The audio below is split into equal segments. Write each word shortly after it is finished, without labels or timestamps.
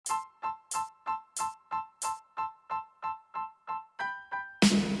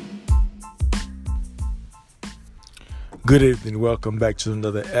Good evening. Welcome back to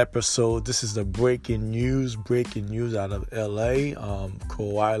another episode. This is the breaking news out of LA.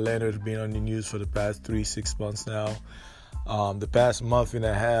 Kawhi Leonard has been on the news for the past 3-6 months now. The past month and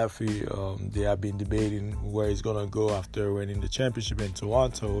a half, they have been debating where he's going to go after winning the championship in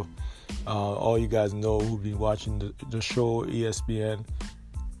Toronto. All you guys know who've been watching the show, ESPN,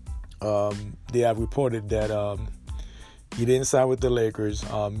 they have reported that he didn't sign with the Lakers.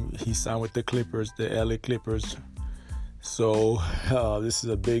 He signed with the Clippers, the LA Clippers. So this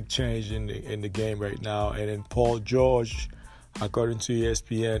is a big change in the game right now. And then Paul George, according to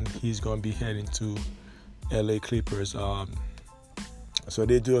ESPN, he's going to be heading to LA Clippers. So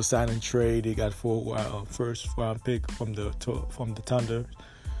they do a sign and trade. They got first round pick from the Thunder.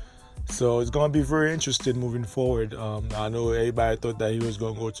 So it's going to be very interesting moving forward. I know everybody thought that he was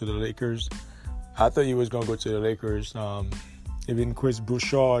going to go to the Lakers. I thought he was going to go to the Lakers. Even Chris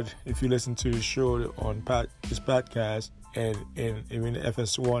Bouchard, if you listen to his show on his podcast, and even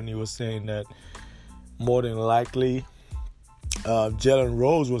FS1, he was saying that more than likely, Jalen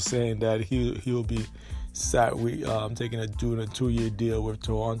Rose was saying that he'll be doing a 2-year deal with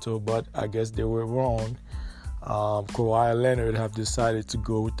Toronto, but I guess they were wrong. Kawhi Leonard have decided to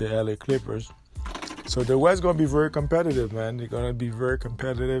go with the LA Clippers. So the West going to be very competitive, man. They're going to be very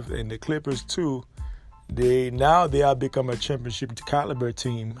competitive, and the Clippers too. They have become a championship caliber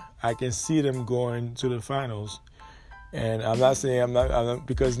team. I can see them going to the finals. And I'm not saying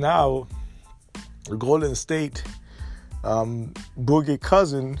because now Golden State, Boogie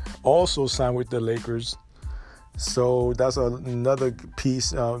Cousin also signed with the Lakers. So that's another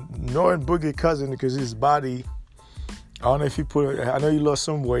piece. Knowing Boogie Cousin, because his body, I don't know if I know he lost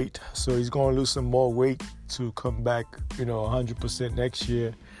some weight, so he's going to lose some more weight to come back, 100% next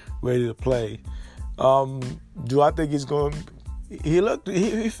year, ready to play. Do I think he's going?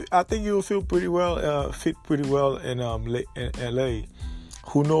 I think he'll feel pretty well, fit pretty well in LA.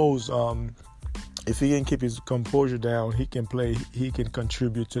 Who knows? If he can keep his composure down, he can play. He can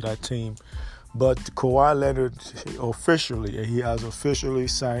contribute to that team. But Kawhi Leonard he has officially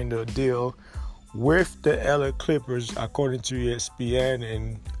signed a deal with the LA Clippers, according to ESPN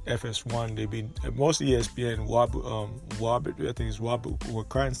and FS1. They've been mostly ESPN. I think it's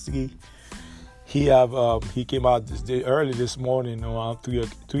Wojnarowski. He came out early this morning around 3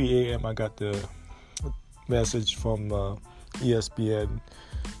 a.m. I got the message from ESPN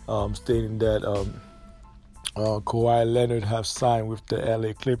stating that Kawhi Leonard have signed with the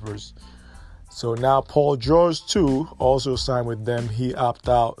LA Clippers. So now Paul George too also signed with them. He opted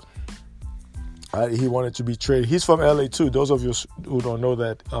out. He wanted to be traded. He's from LA too. Those of you who don't know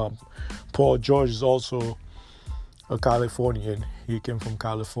that, Paul George is also a Californian. He came from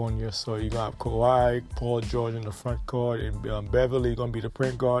California. So you got Kawhi, Paul George in the front court, and Beverly going to be the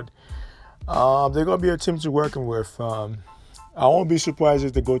point guard. They're going to be a team to working with. I won't be surprised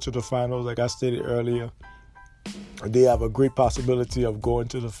if they go to the finals. Like I stated earlier, they have a great possibility of going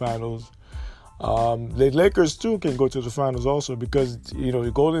to the finals. The Lakers too can go to the finals also because,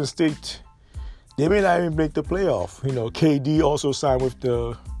 Golden State, they may not even make the playoff. KD also signed with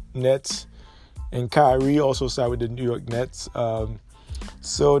the Nets. And Kyrie also signed with the New York Nets.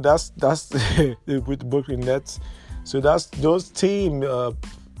 So that's with the Brooklyn Nets. So that's those teams.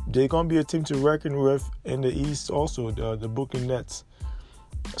 They're gonna be a team to reckon with in the East. Also, the Brooklyn Nets.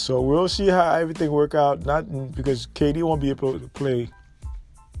 So we'll see how everything work out. Not because KD won't be able to play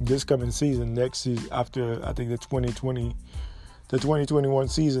this coming season. Next season, after I think the 2021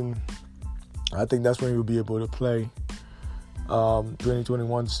 season, I think that's when he'll be able to play.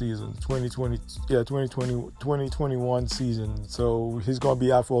 2021 season, 2021 season. So he's going to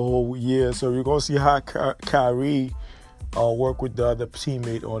be out for a whole year. So we're going to see how Kyrie work with the other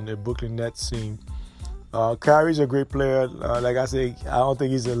teammate on the Brooklyn Nets team. Kyrie's a great player. Like I say, I don't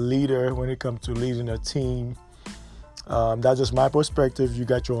think he's a leader when it comes to leading a team. That's just my perspective. You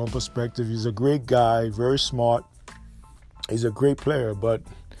got your own perspective. He's a great guy, very smart. He's a great player, but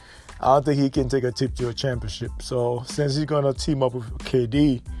I don't think he can take a team to a championship. So since he's going to team up with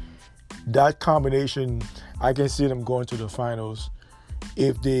KD, that combination, I can see them going to the finals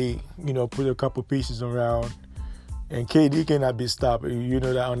if they, put a couple pieces around. And KD cannot be stopped. You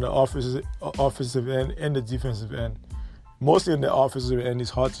know that on the offensive end and the defensive end. Mostly on the offensive end, it's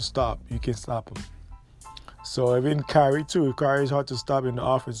hard to stop. You can't stop him. So even Kyrie too. Kyrie is hard to stop in the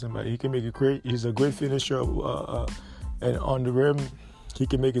offensive end. He can make it great. He's a great finisher and on the rim. He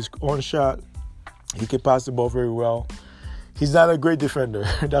can make his own shot. He can pass the ball very well. He's not a great defender.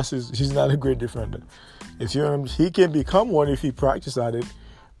 He's not a great defender. He can become one if he practices at it,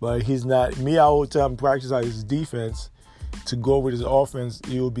 but he's not. Me, I will tell him practice at his defense. to go with his offense,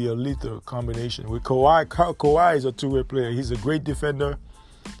 it will be a lethal combination. With Kawhi is a two-way player. He's a great defender.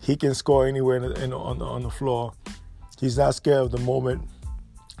 He can score anywhere on the floor. He's not scared of the moment.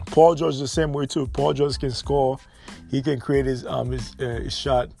 Paul George is the same way too. Paul George can score. He can create his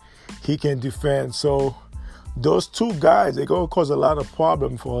shot. He can defend. So those two guys, they're going to cause a lot of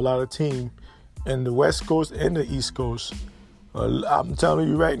problem for a lot of teams in the West Coast and the East Coast. I'm telling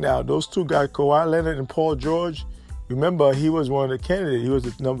you right now, those two guys, Kawhi Leonard and Paul George, remember, he was one of the candidates. He was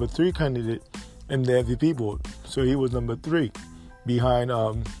the number 3 candidate in the MVP board. So he was number 3 behind,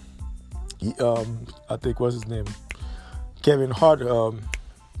 I think, what's his name? James Harden.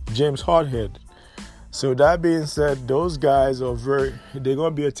 So that being said, those guys they're going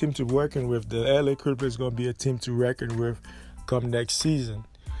to be a team to reckon with. The LA Clippers is going to be a team to reckon with come next season.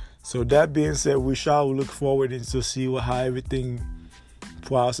 So that being said, we shall look forward to see how everything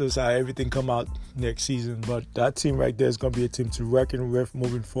process, how everything come out next season. But that team right there is going to be a team to reckon with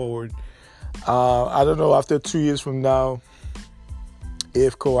moving forward. I don't know, after 2 years from now,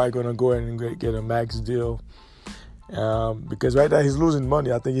 if Kawhi going to go in and get a max deal. Because right now he's losing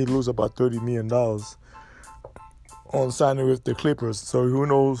money. I think he'd lose about $30 million on signing with the Clippers. So who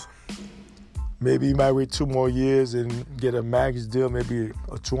knows? Maybe he might wait 2 more years and get a max deal, maybe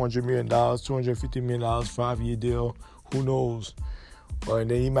a $200 million, $250 million, 5-year deal. Who knows? And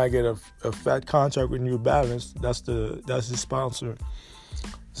then he might get a fat contract with New Balance. That's his sponsor.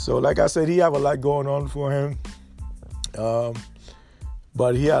 So like I said, he have a lot going on for him.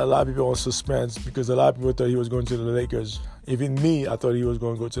 But he had a lot of people on suspense because a lot of people thought he was going to the Lakers. Even me, I thought he was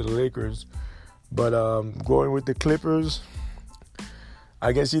going to go to the Lakers. But going with the Clippers,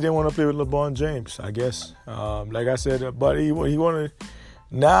 I guess he didn't want to play with LeBron James, I guess. Like I said, but he wanted.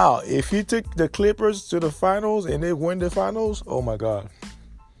 Now, if he took the Clippers to the finals and they win the finals, oh my God.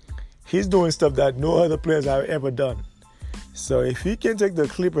 He's doing stuff that no other players have ever done. So if he can take the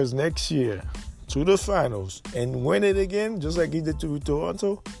Clippers next year to the finals and win it again, just like he did to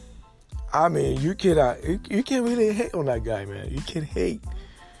Toronto, I mean, you can't really hate on that guy, man. You can hate.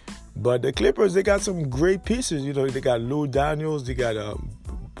 But the Clippers, they got some great pieces. You know, they got Lou Daniels, they got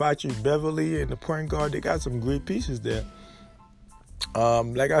Patrick Beverly and the point guard. They got some great pieces there.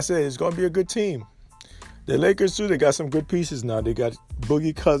 Like I said, it's going to be a good team. The Lakers, too, they got some good pieces now. They got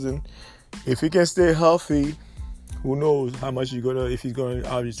Boogie Cousin. If he can stay healthy, who knows how much if he's going to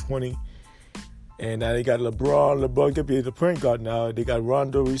average 20. And now they got LeBron. LeBron can be the point guard now. They got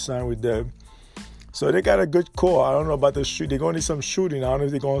Rondo re-signed with them. So they got a good core. I don't know about the shoot. They're going to need some shooting. I don't know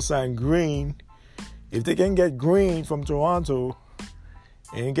if they're going to sign Green. If they can get Green from Toronto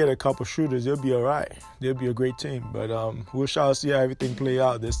and get a couple shooters, they'll be all right. They'll be a great team. But we shall see how everything play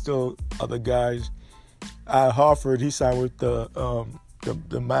out. There's still other guys. Al Horford, he signed with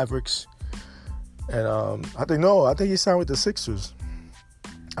the Mavericks. And I think he signed with the Sixers.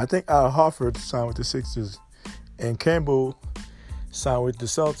 I think Al Horford signed with the Sixers. And Campbell signed with the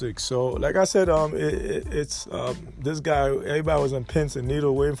Celtics. So, like I said, it's this guy, everybody was on pins and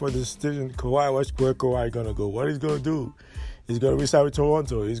needle waiting for the decision. Kawhi, where Kawhi going to go? What he's going to do? He's going to resign with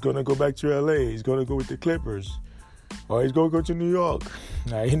Toronto. He's going to go back to LA. He's going to go with the Clippers. Or he's going to go to New York.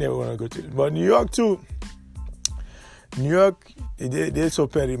 Nah, he never want to go to. But New York, too. New York, they're so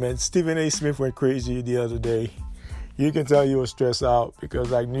petty, man. Stephen A. Smith went crazy the other day. You can tell he was stressed out because,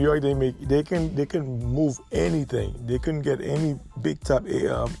 like, New York, they can move anything. They couldn't get any big top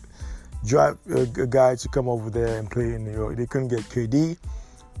drive guy to come over there and play in New York. They couldn't get KD.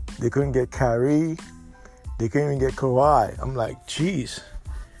 They couldn't get Kyrie. They couldn't even get Kawhi. I'm like, geez.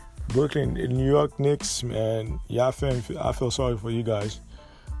 Brooklyn, New York Knicks, man. Yeah, I feel sorry for you guys.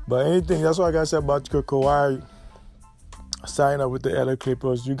 But anything, that's what I got to say about Kawhi signing up with the LA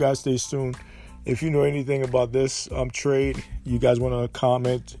Clippers. You guys stay tuned. If you know anything about this trade, you guys want to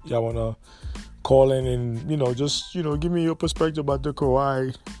comment, y'all want to call in and, just, give me your perspective about the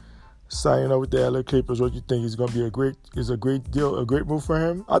Kawhi signing up with the LA Clippers. What you think is going to be a great deal, a great move for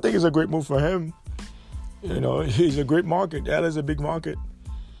him? I think it's a great move for him. He's a great market. LA's a big market.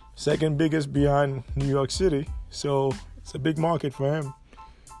 Second biggest behind New York City. So it's a big market for him.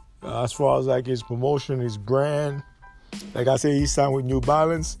 As far as like his promotion, his brand. Like I said, he signed with New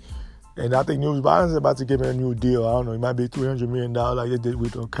Balance. And I think New Balance is about to give him a new deal. I don't know. It might be $300 million like they did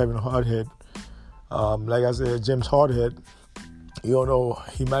with Kevin Hardhead. Like I said, James Hardhead, you don't know.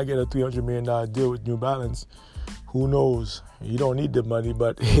 He might get a $300 million deal with New Balance. Who knows? You don't need the money,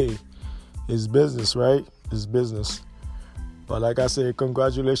 but hey, it's business, right? It's business. But like I said,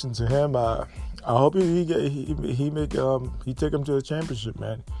 congratulations to him. I hope he take him to the championship,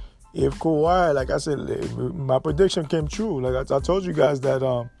 man. If Kawhi, like I said, my prediction came true. Like I told you guys that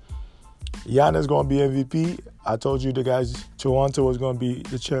Giannis going to be MVP. I told you the guys, Toronto was going to be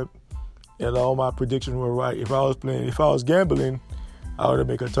the champ, and all my predictions were right. If I was gambling, I would have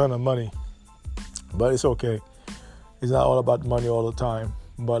made a ton of money. But it's okay. It's not all about money all the time.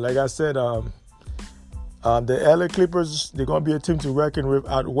 But like I said, the LA Clippers, they're going to be a team to reckon with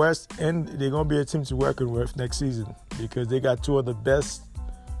out west, and they're going to be a team to reckon with next season because they got two of the best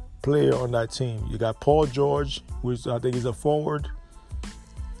players on that team. You got Paul George, which I think is a forward,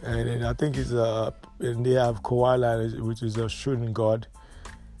 and then I think and they have Kawhi Leonard, which is a shooting guard.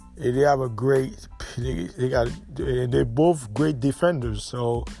 And they have they're both great defenders,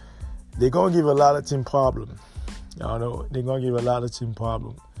 so they're going to give a lot of team problem. They're going to give a lot of team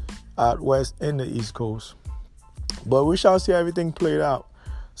problem out west and the East Coast. But we shall see everything played out.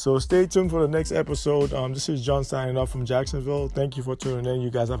 So stay tuned for the next episode. This is John signing off from Jacksonville. Thank you for tuning in.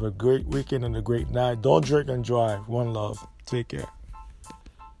 You guys have a great weekend and a great night. Don't drink and drive. One love. Take care.